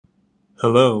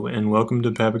Hello, and welcome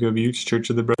to Papago Buttes Church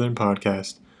of the Brethren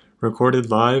podcast, recorded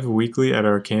live weekly at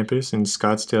our campus in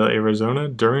Scottsdale, Arizona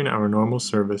during our normal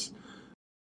service.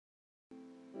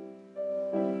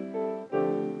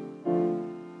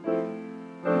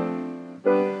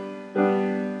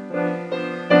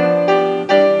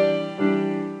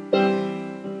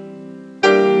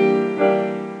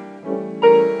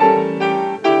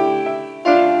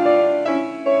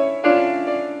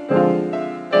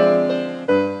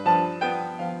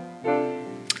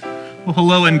 Well,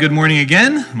 hello and good morning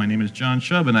again. My name is John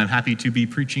Shubb, and I'm happy to be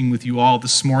preaching with you all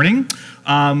this morning.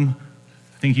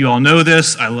 I think you all know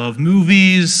this. I love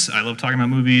movies. I love talking about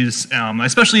movies. I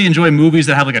especially enjoy movies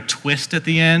that have like a twist at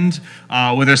the end,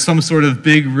 where there's some sort of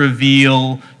big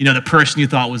reveal. You know, the person you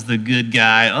thought was the good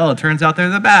guy, oh, it turns out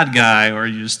they're the bad guy, or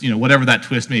you just, whatever that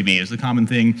twist may be is the common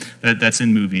thing that's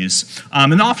in movies.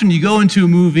 And often you go into a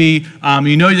movie,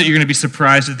 you know that you're going to be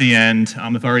surprised at the end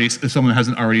if someone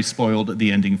hasn't already spoiled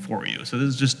the ending for you. So this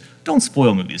is just, don't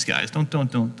spoil movies, guys. Don't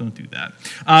do that.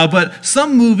 But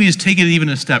some movies take it even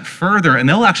a step further,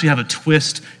 and they'll actually have a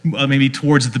twist maybe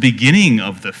towards the beginning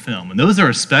of the film. And those are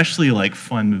especially like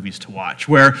fun movies to watch,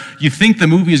 where you think the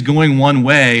movie is going one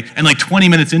way, and like 20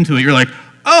 minutes into it, you're like,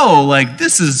 oh, like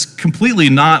this is completely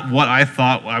not what I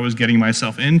thought I was getting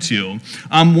myself into.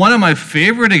 One of my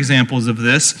favorite examples of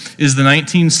this is the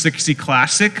 1960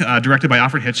 classic directed by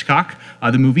Alfred Hitchcock,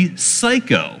 the movie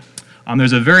Psycho.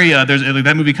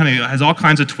 That movie kind of has all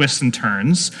kinds of twists and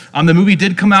turns. The movie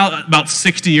did come out about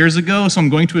 60 years ago, so I'm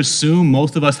going to assume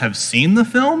most of us have seen the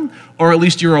film, or at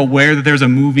least you're aware that there's a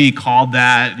movie called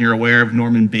that, and you're aware of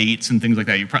Norman Bates and things like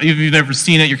that. If you've never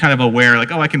seen it, you're kind of aware,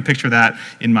 like, oh, I can picture that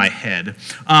in my head.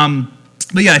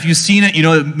 But yeah, if you've seen it, you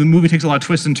know the movie takes a lot of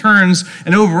twists and turns.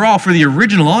 And overall, for the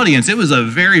original audience, it was a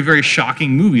very, very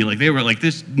shocking movie. Like they were like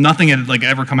this, nothing had like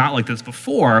ever come out like this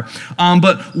before.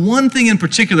 But one thing in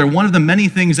particular, one of the many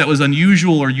things that was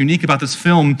unusual or unique about this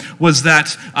film was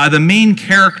that the main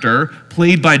character,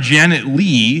 played by Janet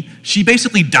Leigh, she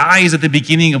basically dies at the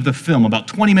beginning of the film. About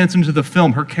 20 minutes into the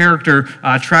film, her character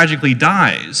tragically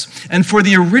dies. And for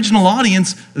the original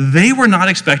audience, they were not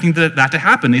expecting that to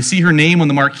happen. They see her name on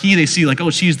the marquee, they see like, oh,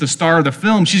 she's the star of the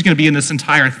film, she's going to be in this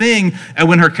entire thing, and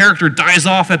when her character dies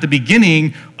off at the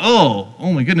beginning, oh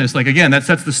my goodness, like again, that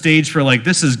sets the stage for like,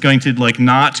 this is going to like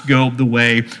not go the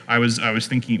way I was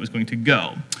thinking it was going to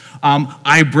go.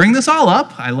 I bring this all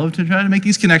up. I love to try to make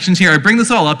these connections here. I bring this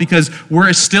all up because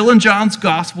we're still in John's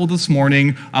Gospel this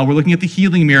morning. We're looking at the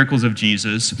healing miracles of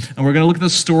Jesus, and we're going to look at the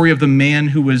story of the man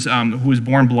who was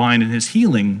born blind and his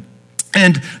healing.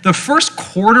 And the first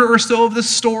quarter or so of this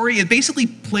story, it basically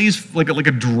plays like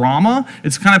a drama.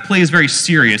 It kind of plays very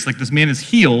serious, like this man is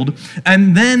healed.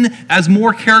 And then as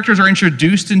more characters are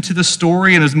introduced into the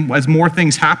story and as more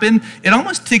things happen, it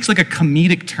almost takes like a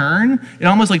comedic turn. It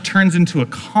almost like turns into a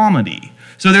comedy.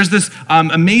 So there's this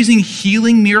amazing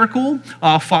healing miracle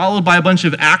followed by a bunch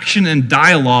of action and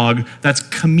dialogue that's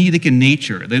comedic in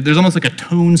nature. There's almost like a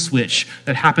tone switch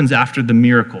that happens after the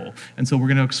miracle. And so we're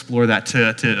going to explore that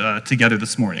together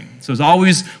this morning. So as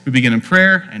always, we begin in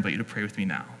prayer. I invite you to pray with me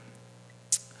now.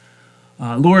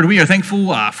 Lord, we are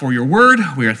thankful for your word.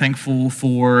 We are thankful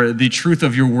for the truth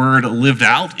of your word lived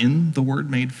out in the word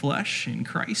made flesh in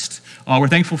Christ. We're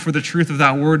thankful for the truth of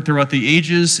that word throughout the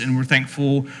ages, and we're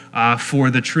thankful for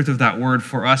the truth of that word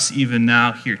for us even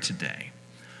now here today.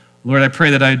 Lord, I pray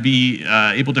that I'd be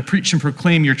able to preach and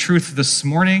proclaim your truth this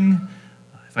morning.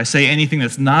 If I say anything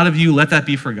that's not of you, let that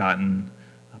be forgotten.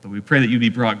 But we pray that you'd be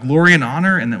brought glory and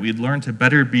honor, and that we'd learn to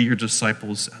better be your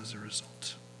disciples as a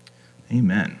result.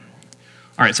 Amen.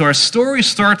 All right, so our story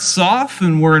starts off,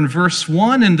 and we're in verse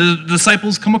 1, and the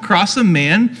disciples come across a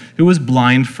man who was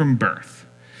blind from birth.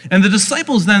 And the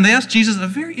disciples then, they ask Jesus a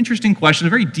very interesting question,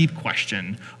 a very deep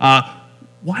question.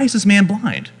 Why is this man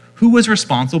blind? Who was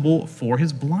responsible for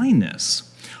his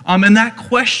blindness? And that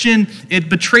question, it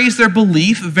betrays their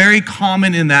belief, very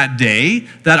common in that day,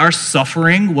 that our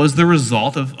suffering was the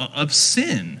result of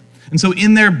sin. And so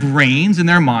in their brains, in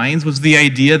their minds, was the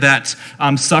idea that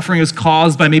suffering is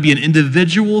caused by maybe an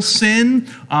individual sin,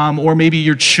 or maybe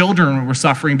your children were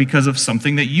suffering because of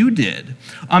something that you did.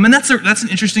 And that's an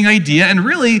interesting idea. And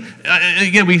really,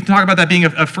 again, we talk about that being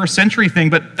a first century thing,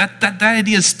 but that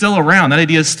idea is still around. That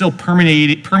idea is still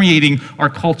permeating our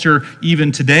culture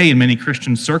even today in many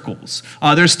Christian circles.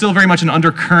 There's still very much an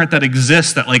undercurrent that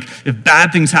exists that, like, if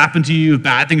bad things happen to you, if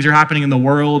bad things are happening in the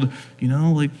world,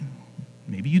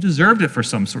 maybe you deserved it for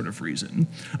some sort of reason.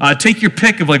 Take your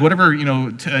pick of like whatever,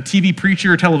 TV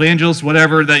preacher, televangelist,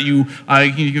 whatever that you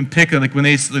can pick. Like when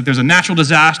there's a natural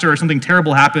disaster or something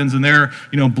terrible happens, and they're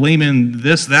blaming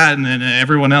this, that, and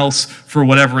everyone else for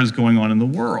whatever is going on in the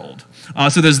world.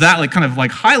 So there's that kind of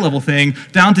high level thing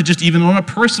down to just even on a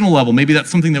personal level. Maybe that's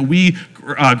something that we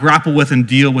grapple with and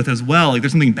deal with as well. Like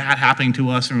there's something bad happening to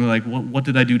us, and we're like, what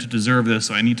did I do to deserve this?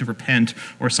 So I need to repent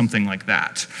or something like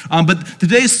that. But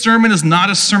today's sermon is not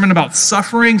a sermon about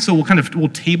suffering, so we'll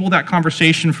table that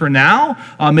conversation for now.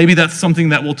 Maybe that's something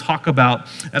that we'll talk about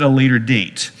at a later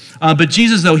date. But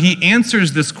Jesus, though, he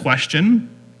answers this question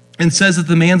and says that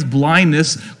the man's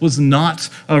blindness was not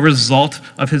a result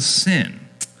of his sin.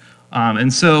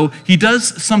 And so he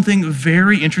does something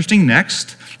very interesting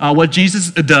next. What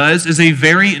Jesus does is a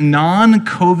very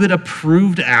non-COVID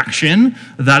approved action.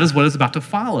 That is what is about to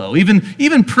follow.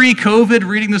 Even pre-COVID,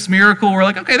 reading this miracle, we're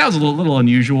like, okay, that was a little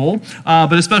unusual.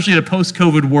 But especially in a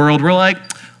post-COVID world, we're like,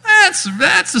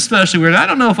 that's especially weird. I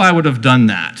don't know if I would have done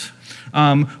that.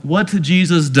 What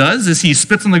Jesus does is he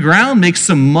spits on the ground, makes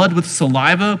some mud with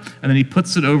saliva, and then he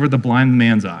puts it over the blind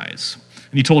man's eyes.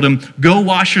 And he told him, go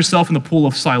wash yourself in the pool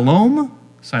of Siloam.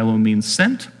 Siloam means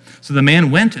sent. So the man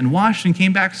went and washed and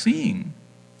came back seeing.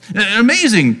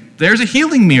 Amazing. There's a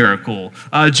healing miracle.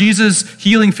 Jesus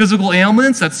healing physical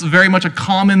ailments, that's very much a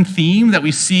common theme that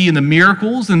we see in the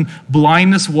miracles, and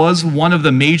blindness was one of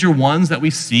the major ones that we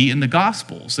see in the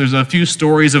Gospels. There's a few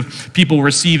stories of people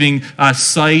receiving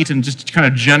sight and just kind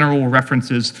of general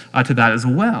references to that as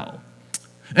well.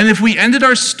 And if we ended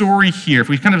our story here, if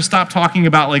we kind of stopped talking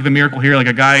about the miracle here, like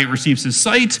a guy receives his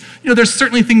sight, there's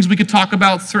certainly things we could talk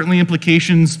about, certainly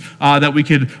implications that we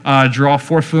could draw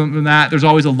forth from that. There's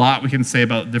always a lot we can say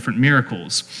about different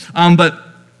miracles. But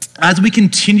as we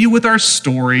continue with our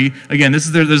story, again,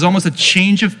 there's almost a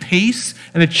change of pace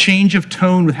and a change of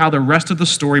tone with how the rest of the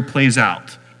story plays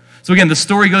out. So again, the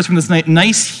story goes from this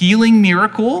nice healing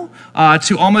miracle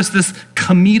to almost this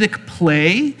comedic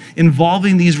play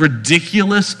involving these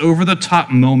ridiculous, over-the-top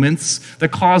moments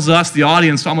that cause us, the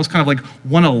audience, to almost kind of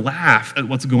want to laugh at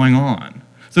what's going on.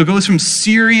 So it goes from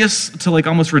serious to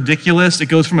almost ridiculous. It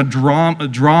goes from a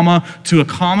drama to a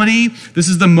comedy. This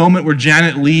is the moment where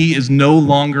Janet Leigh is no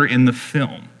longer in the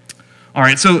film. All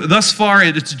right, so thus far,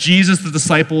 it's Jesus, the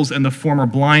disciples, and the former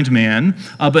blind man.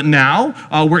 But now,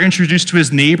 we're introduced to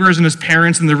his neighbors and his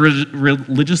parents and the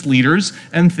religious leaders,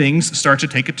 and things start to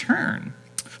take a turn.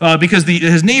 Because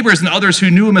his neighbors and others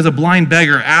who knew him as a blind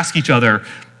beggar ask each other,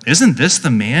 isn't this the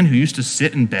man who used to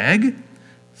sit and beg?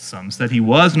 Some said he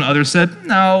was, and others said,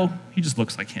 no, he just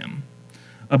looks like him.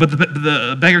 But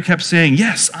the beggar kept saying,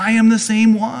 yes, I am the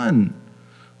same one.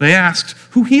 They asked,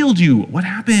 who healed you? What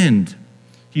happened?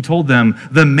 He told them,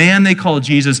 the man they call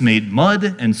Jesus made mud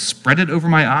and spread it over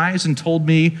my eyes and told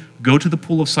me, go to the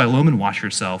pool of Siloam and wash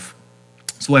yourself.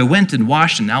 So I went and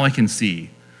washed, and now I can see.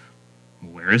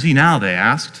 Where is he now? They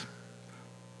asked.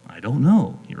 I don't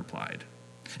know, he replied.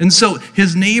 And so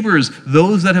his neighbors,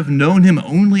 those that have known him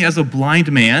only as a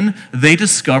blind man, they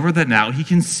discover that now he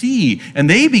can see. And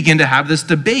they begin to have this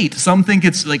debate. Some think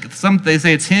it's they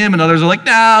say it's him, and others are like,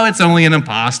 no, it's only an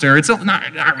imposter. It's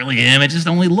not really him. It just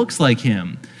only looks like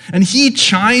him. And he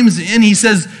chimes in. He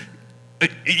says,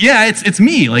 yeah, it's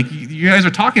me. You guys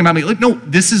are talking about me. No,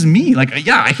 this is me.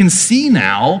 Yeah, I can see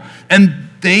now. And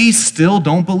they still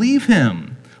don't believe him.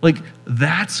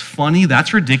 That's funny,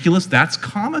 that's ridiculous, that's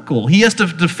comical. He has to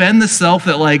defend the self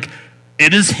that,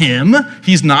 it is him.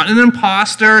 He's not an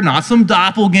imposter, not some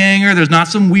doppelganger. There's not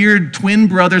some weird twin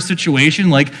brother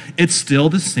situation. It's still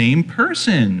the same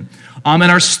person. And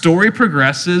our story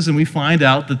progresses, and we find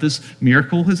out that this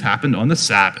miracle has happened on the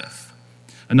Sabbath.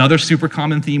 Another super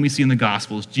common theme we see in the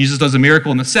Gospels. Jesus does a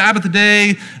miracle on the Sabbath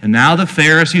day, and now the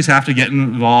Pharisees have to get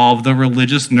involved. The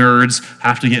religious nerds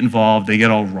have to get involved. They get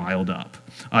all riled up.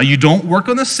 You don't work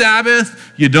on the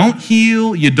Sabbath, you don't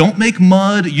heal, you don't make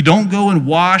mud, you don't go and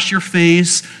wash your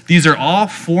face. These are all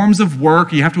forms of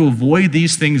work. You have to avoid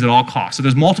these things at all costs. So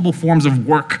there's multiple forms of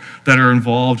work that are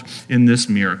involved in this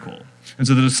miracle. And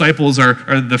so the disciples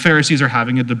the Pharisees are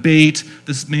having a debate.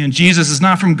 This man, Jesus, is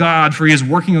not from God, for he is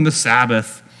working on the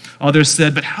Sabbath. Others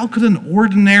said, but how could an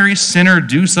ordinary sinner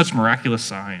do such miraculous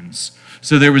signs?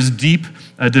 So there was deep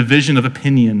division of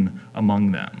opinion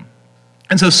among them.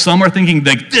 And so some are thinking,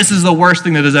 this is the worst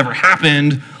thing that has ever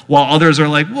happened, while others are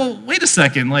like, well, wait a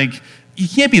second, he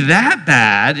can't be that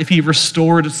bad if he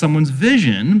restored someone's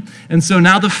vision. And so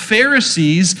now the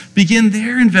Pharisees begin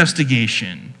their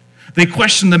investigation. They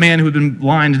questioned the man who had been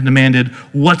blind and demanded,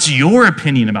 what's your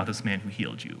opinion about this man who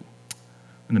healed you?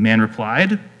 And the man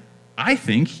replied, I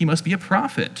think he must be a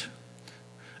prophet.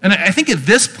 And I think at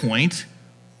this point,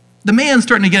 the man's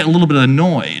starting to get a little bit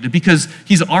annoyed because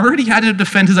he's already had to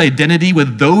defend his identity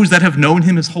with those that have known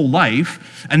him his whole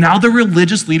life. And now the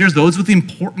religious leaders, those with the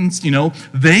importance,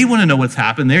 they want to know what's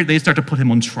happened. They start to put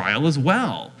him on trial as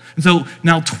well. And so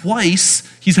now twice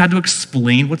he's had to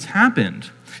explain what's happened.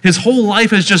 His whole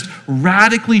life has just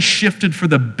radically shifted for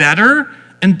the better,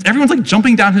 and everyone's like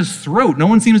jumping down his throat. No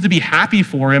one seems to be happy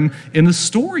for him in the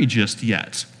story just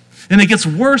yet. And it gets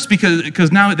worse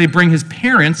because now they bring his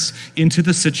parents into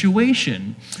the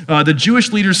situation. The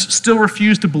Jewish leaders still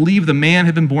refused to believe the man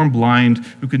had been born blind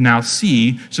who could now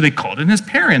see, so they called in his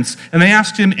parents, and they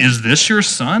asked him, "Is this your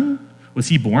son? Was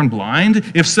he born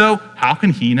blind? If so, how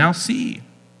can he now see?"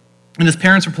 And his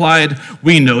parents replied,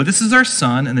 "We know this is our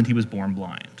son and that he was born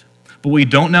blind. But we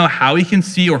don't know how he can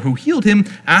see or who healed him.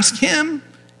 Ask him.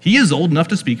 He is old enough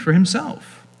to speak for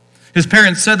himself." His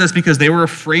parents said this because they were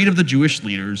afraid of the Jewish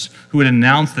leaders who had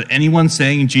announced that anyone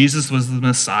saying Jesus was the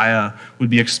Messiah would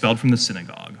be expelled from the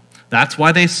synagogue. That's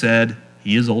why they said,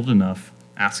 "He is old enough.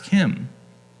 Ask him."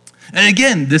 And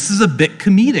again, this is a bit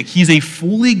comedic. He's a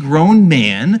fully grown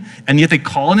man, and yet they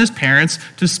call on his parents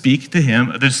to speak to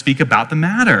him, to speak about the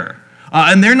matter.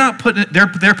 And they're put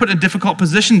in a difficult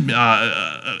position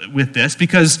with this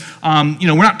because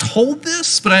we're not told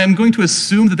this, but I am going to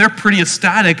assume that they're pretty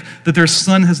ecstatic that their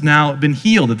son has now been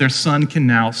healed, that their son can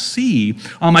now see.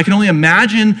 I can only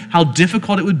imagine how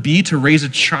difficult it would be to raise a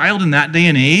child in that day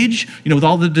and age, with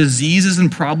all the diseases and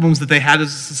problems that they had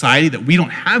as a society that we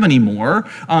don't have anymore.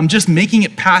 Just making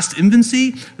it past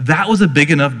infancy, that was a big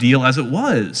enough deal as it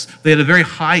was. They had a very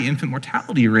high infant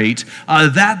mortality rate.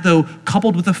 That, though,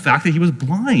 coupled with the fact that he was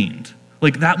blind.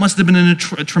 That must have been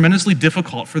tremendously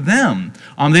difficult for them.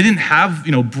 They didn't have,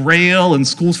 Braille and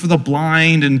schools for the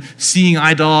blind and seeing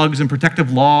eye dogs and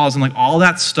protective laws and all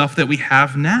that stuff that we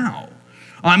have now.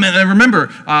 And I remember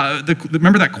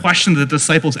that question that the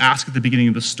disciples asked at the beginning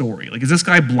of the story. Is this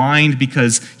guy blind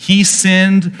because he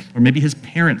sinned or maybe his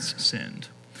parents sinned?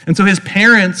 And so his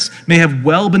parents may have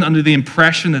well been under the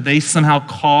impression that they somehow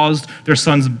caused their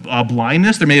son's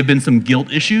blindness. There may have been some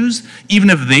guilt issues. Even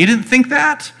if they didn't think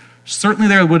that, certainly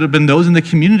there would have been those in the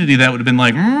community that would have been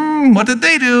like, what did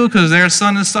they do? Because their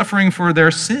son is suffering for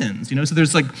their sins. So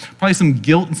there's probably some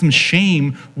guilt and some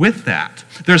shame with that.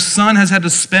 Their son has had to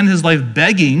spend his life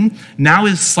begging. Now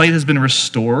his sight has been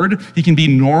restored. He can be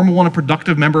normal and a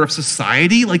productive member of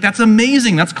society. That's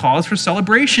amazing. That's cause for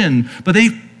celebration. But they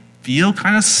feel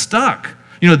kind of stuck.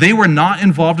 They were not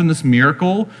involved in this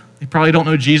miracle. They probably don't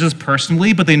know Jesus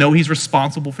personally, but they know he's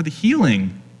responsible for the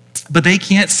healing. But they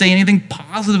can't say anything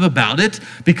positive about it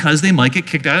because they might get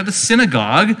kicked out of the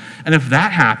synagogue. And if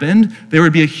that happened, there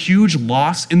would be a huge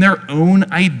loss in their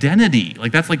own identity.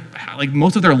 That's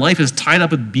most of their life is tied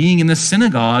up with being in the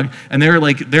synagogue, and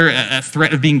they're at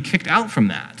threat of being kicked out from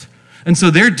that. And so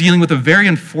they're dealing with a very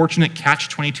unfortunate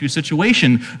catch-22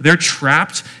 situation. They're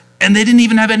trapped, and they didn't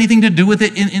even have anything to do with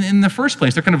it in the first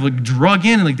place. They're kind of drug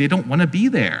in and they don't want to be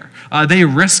there. They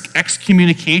risk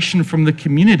excommunication from the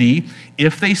community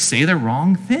if they say the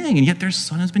wrong thing, and yet their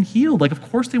son has been healed. Of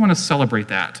course they want to celebrate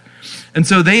that. And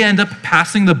so they end up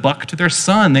passing the buck to their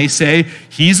son. They say,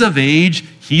 he's of age,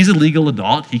 he's a legal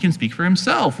adult, he can speak for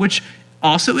himself, which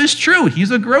also is true.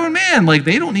 He's a grown man.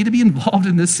 They don't need to be involved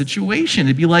in this situation.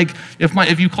 It'd be like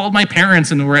if you called my parents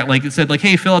and were said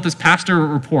hey, fill out this pastor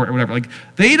report or whatever.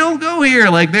 They don't go here.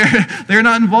 They're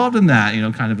not involved in that,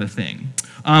 kind of a thing.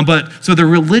 So the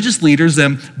religious leaders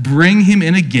then bring him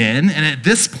in again, and at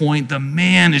this point, the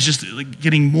man is just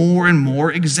getting more and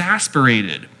more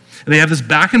exasperated. They have this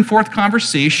back and forth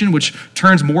conversation, which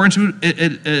turns more into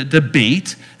a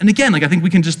debate. And again, I think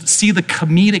we can just see the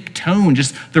comedic tone,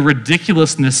 just the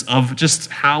ridiculousness of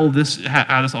just how this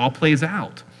all plays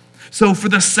out. So for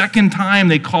the second time,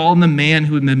 they call in the man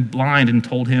who had been blind and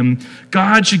told him,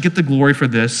 God should get the glory for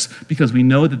this because we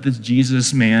know that this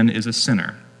Jesus man is a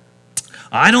sinner.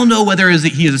 I don't know whether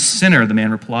he is a sinner, the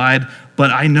man replied, but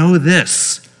I know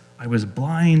this. I was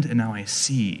blind and now I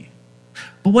see.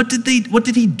 But what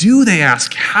did he do, they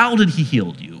ask. How did he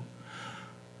heal you?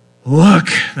 Look,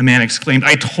 the man exclaimed,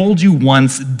 I told you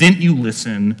once, didn't you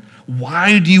listen?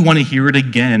 Why do you want to hear it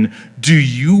again? Do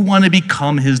you want to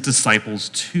become his disciples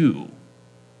too?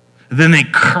 Then they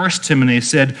cursed him and they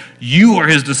said, you are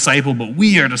his disciple, but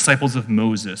we are disciples of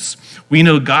Moses. We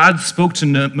know God spoke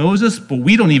to Moses, but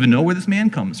we don't even know where this man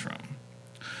comes from.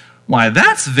 Why,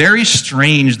 that's very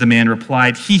strange, the man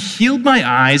replied. He healed my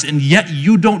eyes, and yet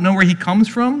you don't know where he comes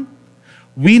from?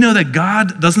 We know that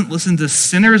God doesn't listen to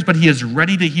sinners, but he is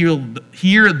ready to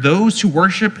hear those who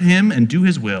worship him and do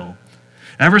his will.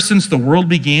 Ever since the world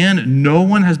began, no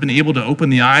one has been able to open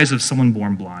the eyes of someone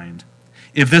born blind.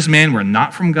 If this man were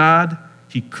not from God,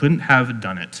 he couldn't have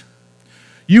done it.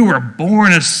 "You were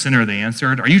born a sinner," they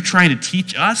answered. "Are you trying to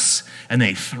teach us?" And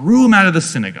they threw him out of the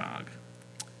synagogue.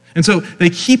 And so they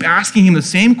keep asking him the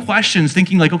same questions,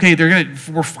 thinking like, okay,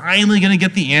 we're finally going to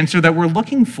get the answer that we're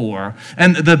looking for.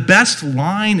 And the best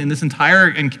line in this entire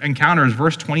encounter is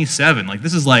verse 27. Like,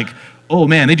 this is like, oh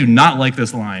man, they do not like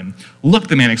this line. "Look,"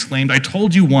 the man exclaimed, "I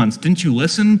told you once. Didn't you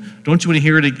listen? Don't you want to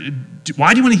hear it?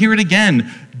 Why do you want to hear it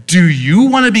again? Do you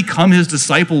want to become his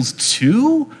disciples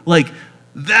too?" Like,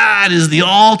 that is the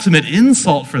ultimate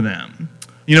insult for them.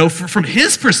 You know, from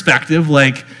his perspective,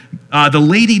 like, the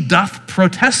lady doth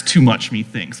protest too much,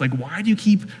 methinks. Like, why do you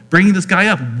keep bringing this guy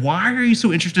up? Why are you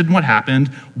so interested in what happened?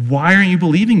 Why aren't you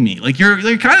believing me? Like,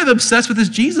 you're kind of obsessed with this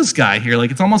Jesus guy here.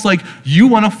 Like, it's almost like you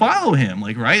want to follow him.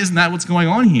 Like, right? Isn't that what's going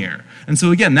on here? And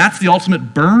so, again, that's the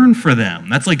ultimate burn for them.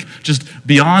 That's like just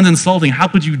beyond insulting. How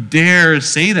could you dare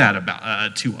say that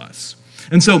about to us?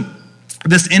 And so,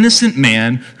 this innocent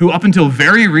man, who up until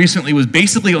very recently was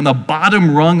basically on the bottom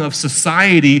rung of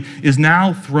society, is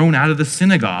now thrown out of the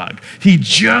synagogue. He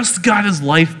just got his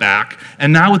life back,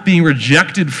 and now with being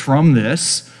rejected from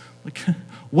this, like,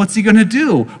 what's he going to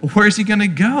do? Where's he going to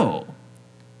go?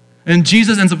 And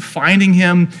Jesus ends up finding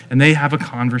him, and they have a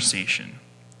conversation.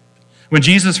 When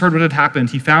Jesus heard what had happened,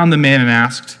 he found the man and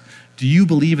asked, "Do you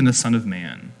believe in the Son of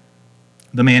Man?"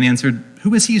 The man answered,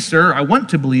 "Who is he, sir? I want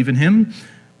to believe in him."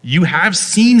 "You have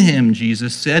seen him,"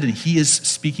 Jesus said, "and he is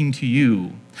speaking to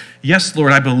you." "Yes,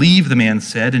 Lord, I believe," the man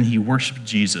said, and he worshiped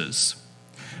Jesus.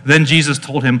 Then Jesus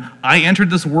told him, "I entered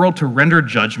this world to render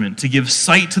judgment, to give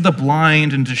sight to the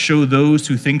blind, and to show those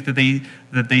who think that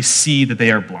they see that they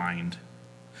are blind."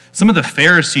 Some of the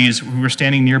Pharisees who were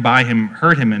standing nearby him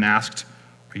heard him and asked,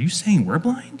 "Are you saying we're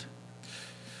blind?"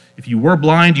 "If you were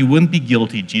blind, you wouldn't be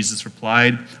guilty," Jesus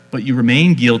replied, "but you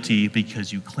remain guilty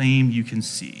because you claim you can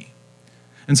see."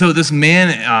 And so this man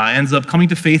ends up coming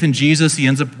to faith in Jesus. He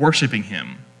ends up worshiping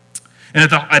him. And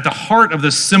at the heart of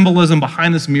the symbolism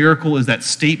behind this miracle is that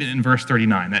statement in verse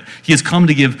 39, that he has come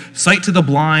to give sight to the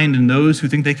blind, and those who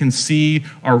think they can see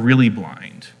are really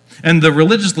blind. And the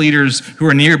religious leaders who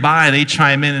are nearby, they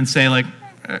chime in and say, like,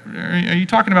 "Are you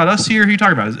talking about us here? Who are you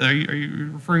talking about? Are you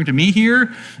referring to me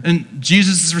here?" And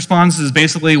Jesus' response is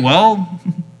basically, "Well,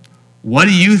 what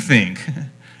do you think?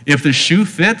 If the shoe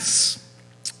fits..."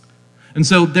 And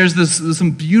so there's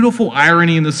some beautiful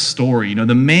irony in this story. You know,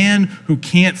 the man who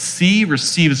can't see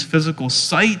receives physical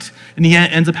sight, and he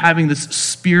ends up having this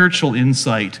spiritual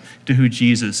insight to who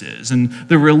Jesus is. And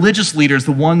the religious leaders,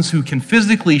 the ones who can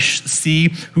physically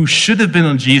see, who should have been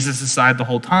on Jesus' side the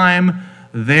whole time,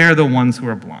 they're the ones who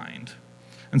are blind.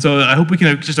 And so I hope we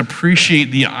can just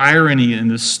appreciate the irony in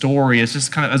this story. It's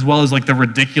just kind of, as well as like the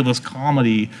ridiculous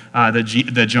comedy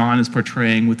that John is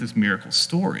portraying with this miracle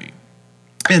story.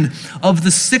 And of the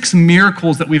 6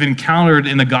 miracles that we've encountered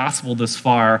in the gospel this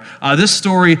far, this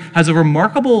story has a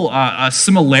remarkable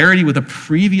similarity with a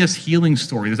previous healing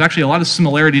story. There's actually a lot of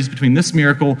similarities between this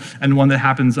miracle and one that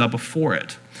happens before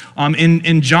it.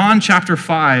 In John chapter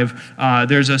 5,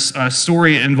 there's a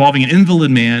story involving an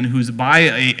invalid man who's by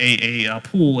a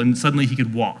pool, and suddenly he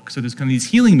could walk. So there's kind of these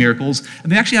healing miracles,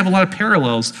 and they actually have a lot of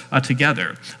parallels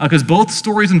together, because both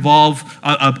stories involve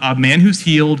a man who's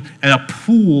healed, and a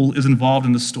pool is involved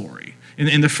in the story.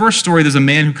 In the first story, there's a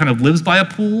man who kind of lives by a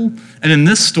pool, and in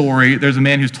this story, there's a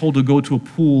man who's told to go to a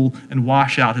pool and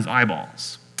wash out his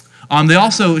eyeballs. They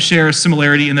also share a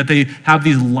similarity in that they have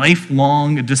these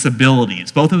lifelong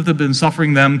disabilities. Both of them have been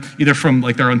suffering them either from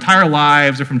like their entire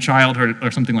lives or from childhood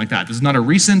or something like that. This is not a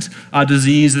recent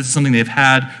disease. This is something they've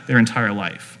had their entire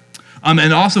life.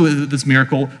 And also this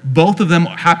miracle, both of them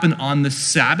happen on the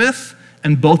Sabbath,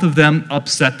 and both of them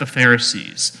upset the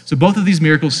Pharisees. So both of these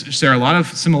miracles share a lot of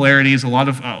similarities, a lot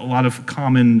of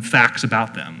common facts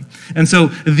about them. And so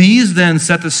these then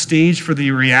set the stage for the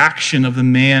reaction of the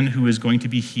man who is going to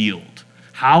be healed.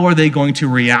 How are they going to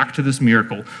react to this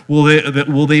miracle?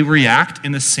 Will they react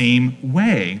in the same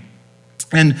way?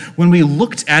 And when we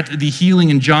looked at the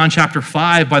healing in John chapter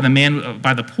 5 by the man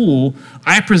by the pool,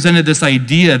 I presented this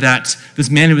idea that this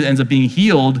man who ends up being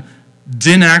healed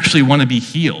didn't actually want to be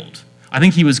healed. I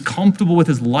think he was comfortable with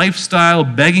his lifestyle,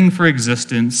 begging for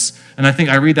existence, and I think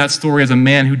I read that story as a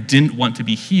man who didn't want to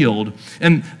be healed.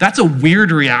 And that's a weird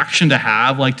reaction to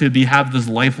have, like to have this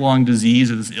lifelong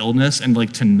disease or this illness and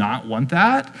like to not want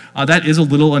that. That is a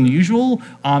little unusual,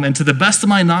 and to the best of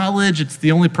my knowledge, it's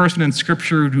the only person in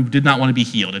Scripture who did not want to be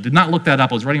healed. I did not look that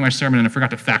up. I was writing my sermon and I forgot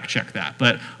to fact check that,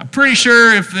 but I'm pretty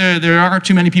sure if there aren't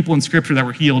too many people in Scripture that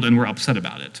were healed and were upset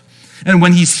about it. And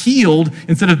when he's healed,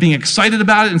 instead of being excited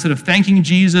about it, instead of thanking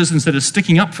Jesus, instead of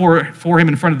sticking up for him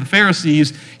in front of the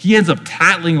Pharisees, he ends up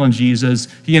tattling on Jesus.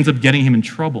 He ends up getting him in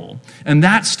trouble. And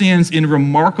that stands in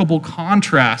remarkable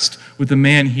contrast with the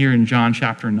man here in John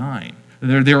chapter 9.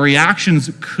 Their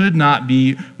reactions could not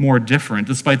be more different,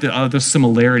 despite the other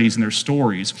similarities in their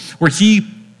stories, where he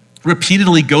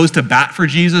repeatedly goes to bat for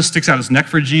Jesus, sticks out his neck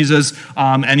for Jesus,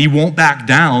 and he won't back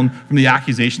down from the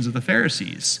accusations of the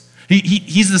Pharisees.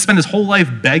 He's to spend his whole life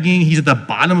begging. He's at the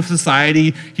bottom of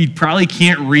society. He probably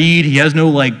can't read. He has no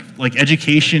like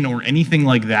education or anything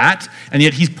like that. And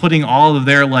yet he's putting all of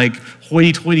their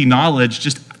hoity-toity knowledge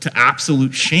just to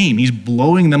absolute shame. He's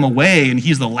blowing them away, and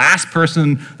he's the last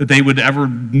person that they would ever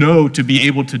know to be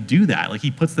able to do that.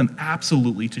 He puts them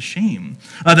absolutely to shame.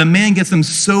 The man gets them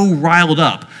so riled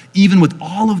up, even with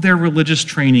all of their religious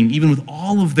training, even with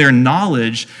all of their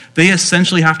knowledge, they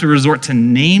essentially have to resort to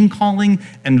name-calling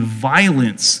and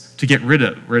violence to get rid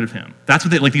of him. That's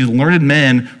what these learned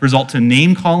men resort to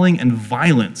name-calling and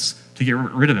violence to get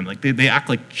rid of him. They act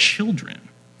like children.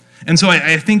 And so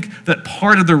I think that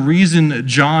part of the reason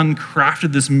John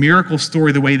crafted this miracle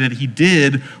story the way that he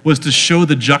did was to show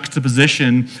the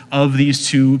juxtaposition of these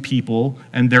two people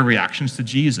and their reactions to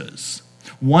Jesus.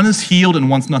 One is healed and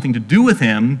wants nothing to do with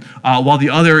him, while the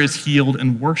other is healed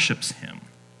and worships him.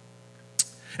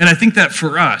 And I think that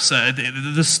for us,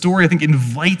 the story, I think,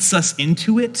 invites us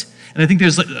into it. And I think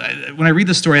when I read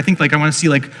the story, I think I want to see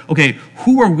okay,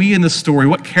 who are we in this story?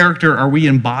 What character are we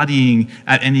embodying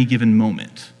at any given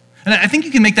moment? And I think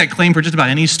you can make that claim for just about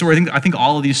any story. I think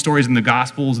all of these stories in the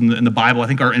Gospels and in the Bible, I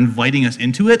think, are inviting us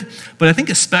into it. But I think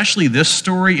especially this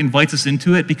story invites us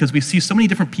into it because we see so many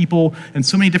different people and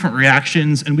so many different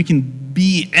reactions, and we can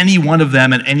be any one of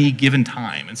them at any given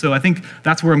time. And so I think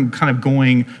that's where I'm kind of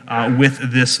going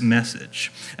with this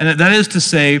message. And that is to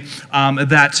say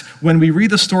that when we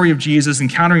read the story of Jesus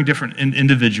encountering different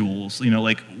individuals,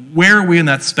 where are we in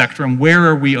that spectrum? Where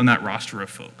are we on that roster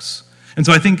of folks? And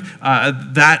so I think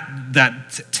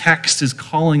that text is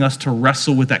calling us to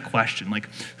wrestle with that question,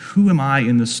 who am I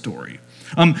in this story?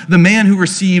 The man who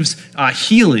receives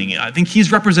healing, I think he's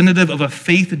representative of a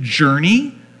faith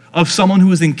journey of someone who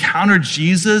has encountered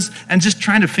Jesus and just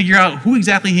trying to figure out who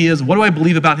exactly he is, what do I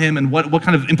believe about him, and what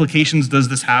kind of implications does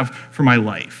this have for my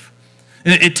life?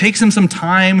 And it takes him some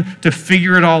time to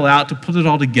figure it all out, to put it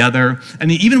all together.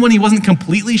 And even when he wasn't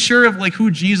completely sure of who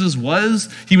Jesus was,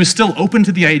 he was still open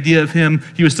to the idea of him.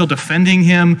 He was still defending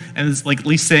him and is at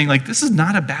least saying this is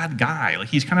not a bad guy.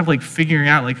 He's kind of figuring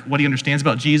out what he understands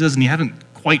about Jesus, and he hasn't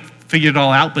quite figured it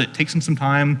all out, but it takes him some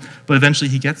time, but eventually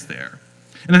he gets there.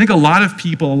 And I think a lot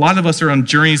of us are on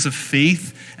journeys of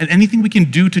faith, and anything we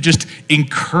can do to just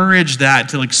encourage that,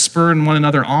 to spur one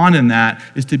another on in that,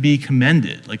 is to be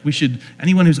commended.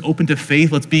 Anyone who's open to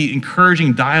faith, let's be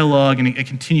encouraging dialogue and a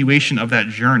continuation of that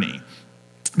journey.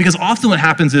 Because often what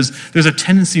happens is there's a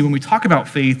tendency when we talk about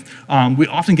faith, we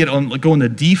often go on the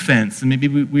defense, and maybe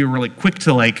we were quick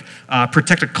to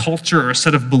protect a culture or a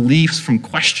set of beliefs from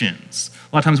questions.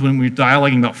 A lot of times when we're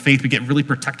dialoguing about faith, we get really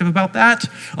protective about that,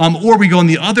 or we go on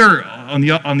the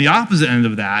opposite end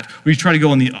of that. We try to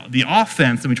go on the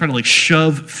offense, and we try to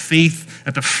shove faith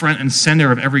at the front and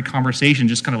center of every conversation,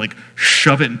 just kind of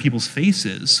shove it in people's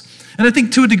faces. And I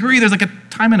think to a degree, there's a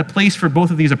time and a place for both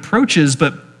of these approaches,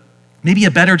 but maybe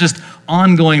a better just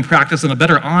ongoing practice and a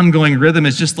better ongoing rhythm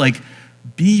is just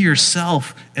be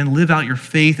yourself and live out your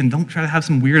faith, and don't try to have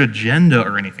some weird agenda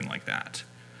or anything like that.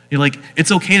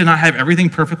 It's okay to not have everything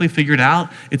perfectly figured out.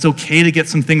 It's okay to get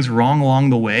some things wrong along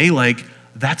the way.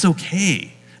 That's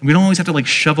okay. And we don't always have to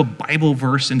shove a Bible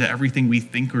verse into everything we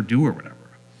think or do or whatever.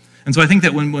 And so I think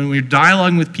that when we're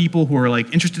dialoguing with people who are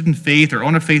interested in faith or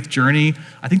on a faith journey,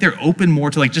 I think they're open more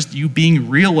to just you being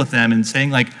real with them and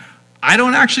saying I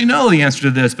don't actually know the answer to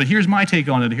this, but here's my take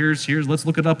on it. Here's let's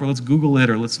look it up, or let's Google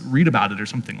it, or let's read about it, or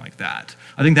something like that.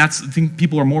 I think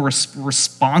people are more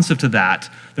responsive to that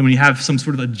than when you have some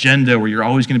sort of agenda where you're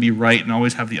always going to be right and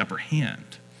always have the upper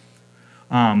hand.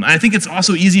 And I think it's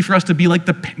also easy for us to be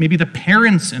maybe the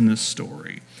parents in this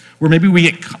story, where maybe we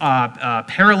get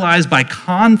paralyzed by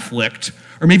conflict,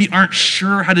 or maybe aren't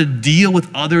sure how to deal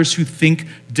with others who think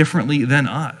differently than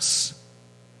us.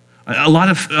 A lot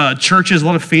of churches, a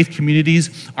lot of faith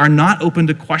communities are not open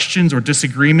to questions or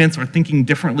disagreements or thinking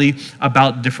differently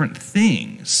about different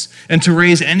things. And to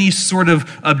raise any sort of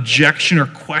objection or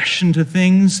question to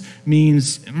things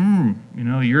means,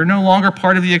 you're no longer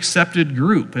part of the accepted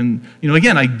group. And,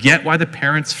 again, I get why the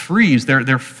parents freeze.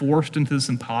 They're forced into this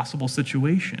impossible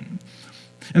situation.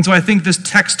 And so I think this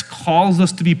text calls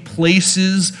us to be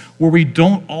places where we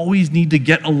don't always need to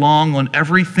get along on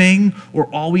everything or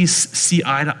always see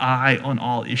eye to eye on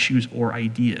all issues or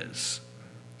ideas.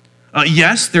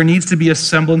 Yes, there needs to be a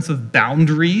semblance of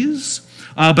boundaries,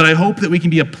 but I hope that we can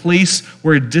be a place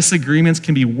where disagreements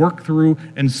can be worked through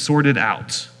and sorted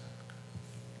out.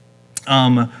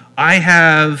 I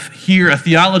have here a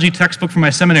theology textbook from my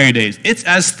seminary days. It's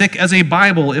as thick as a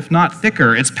Bible, if not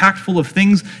thicker. It's packed full of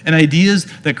things and ideas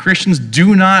that Christians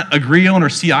do not agree on or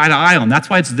see eye to eye on. That's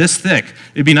why it's this thick.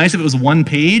 It'd be nice if it was one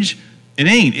page. It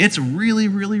ain't. It's really,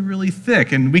 really, really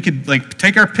thick. And we could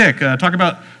take our pick, talk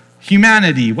about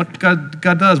humanity, what God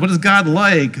does, what is God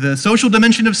like, the social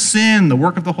dimension of sin, the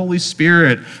work of the Holy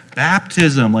Spirit,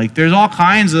 baptism. There's all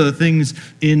kinds of things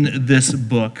in this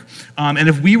book. And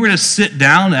if we were to sit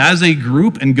down as a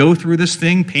group and go through this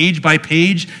thing page by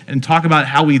page and talk about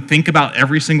how we think about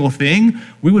every single thing,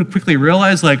 we would quickly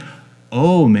realize,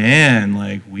 oh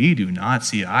man, we do not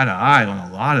see eye to eye on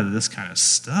a lot of this kind of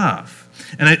stuff.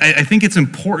 And I think it's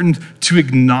important to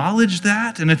acknowledge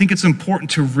that, and I think it's important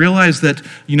to realize that,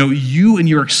 you and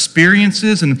your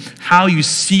experiences and how you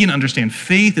see and understand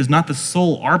faith is not the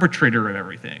sole arbitrator of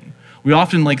everything. We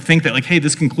often think that, hey,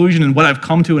 this conclusion and what I've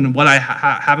come to and what I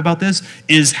have about this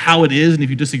is how it is, and if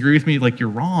you disagree with me, you're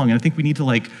wrong. And I think we need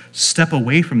to step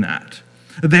away from that.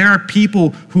 There are people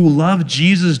who love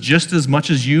Jesus just as much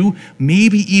as you,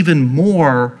 maybe even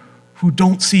more, who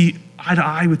don't see eye to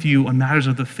eye with you on matters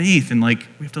of the faith, and we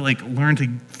have to learn to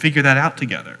figure that out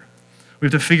together. We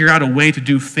have to figure out a way to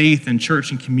do faith and church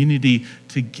and community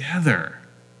together.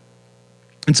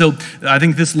 And so I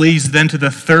think this leads then to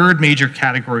the third major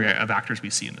category of actors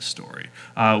we see in the story.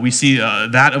 We see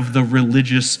that of the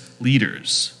religious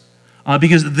leaders.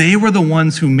 Because they were the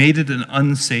ones who made it an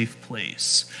unsafe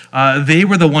place. They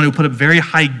were the one who put up very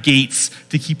high gates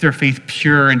to keep their faith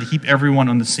pure and to keep everyone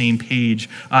on the same page.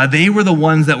 They were the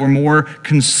ones that were more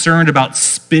concerned about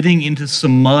spitting into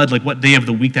some mud, what day of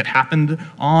the week that happened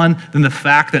on, than the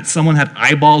fact that someone had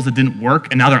eyeballs that didn't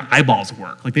work and now their eyeballs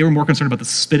work. They were more concerned about the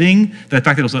spitting, the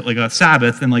fact that it was a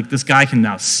Sabbath, and this guy can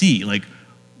now see.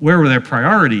 Where were their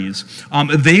priorities?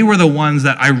 They were the ones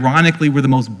that ironically were the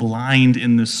most blind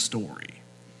in this story.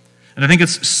 And I think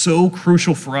it's so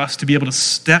crucial for us to be able to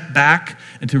step back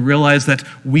and to realize that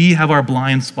we have our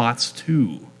blind spots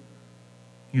too.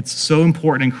 It's so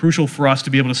important and crucial for us to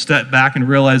be able to step back and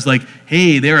realize,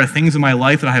 hey, there are things in my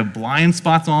life that I have blind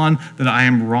spots on that I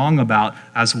am wrong about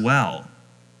as well.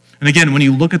 And again, when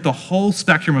you look at the whole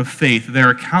spectrum of faith, there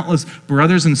are countless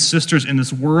brothers and sisters in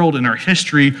this world, in our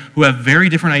history, who have very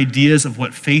different ideas of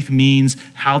what faith means,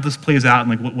 how this plays out,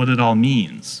 and what it all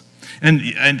means.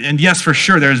 And yes, for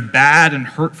sure, there's bad and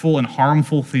hurtful and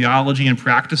harmful theology and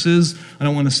practices. I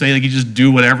don't want to say you just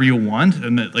do whatever you want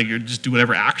and that you just do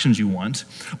whatever actions you want.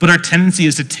 But our tendency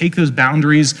is to take those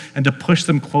boundaries and to push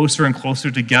them closer and closer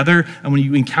together. And when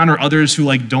you encounter others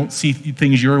who don't see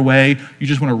things your way, you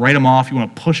just want to write them off. You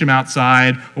want to push them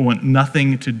outside or want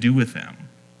nothing to do with them.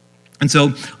 And so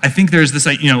I think there's this,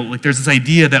 there's this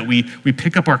idea that we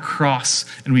pick up our cross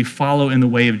and we follow in the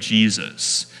way of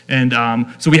Jesus. And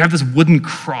so we have this wooden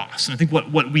cross. And I think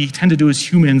what we tend to do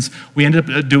as humans, we end up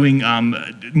doing,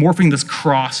 morphing this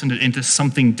cross into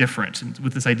something different,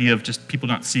 with this idea of just people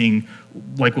not seeing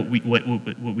what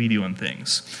we do on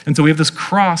things. And so we have this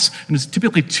cross, and there's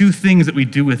typically two things that we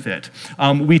do with it.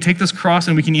 We take this cross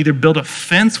and we can either build a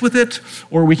fence with it,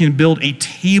 or we can build a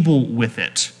table with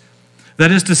it. That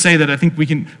is to say that I think we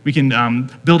can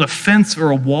build a fence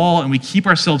or a wall, and we keep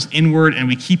ourselves inward and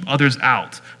we keep others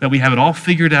out. That we have it all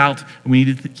figured out, and we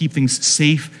need to keep things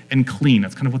safe and clean.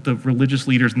 That's kind of what the religious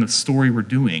leaders in the story were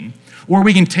doing. Or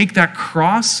we can take that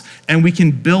cross and we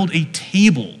can build a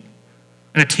table.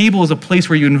 And a table is a place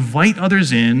where you invite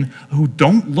others in who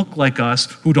don't look like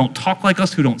us, who don't talk like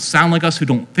us, who don't sound like us, who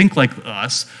don't think like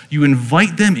us. You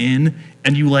invite them in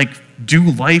and you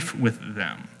do life with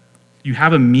them. You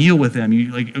have a meal with them.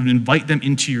 You invite them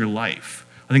into your life.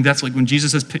 I think that's when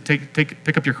Jesus says,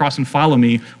 pick up your cross and follow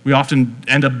me, we often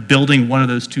end up building one of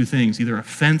those two things, either a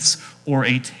fence or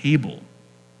a table.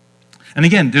 And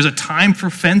again, there's a time for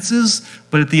fences,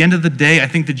 but at the end of the day, I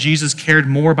think that Jesus cared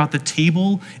more about the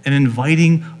table and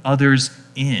inviting others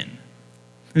in.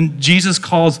 And Jesus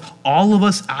calls all of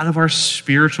us out of our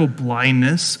spiritual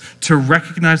blindness to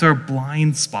recognize our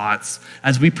blind spots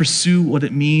as we pursue what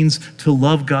it means to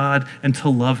love God and to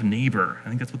love neighbor. I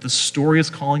think that's what the story is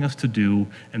calling us to do.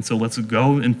 And so let's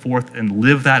go forth and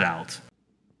live that out.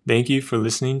 Thank you for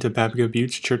listening to Papago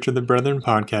Buttes Church of the Brethren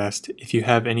podcast. If you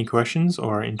have any questions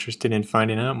or are interested in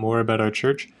finding out more about our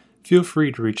church, Feel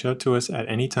free to reach out to us at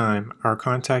any time. Our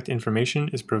contact information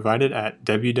is provided at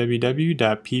www.pbcob.org.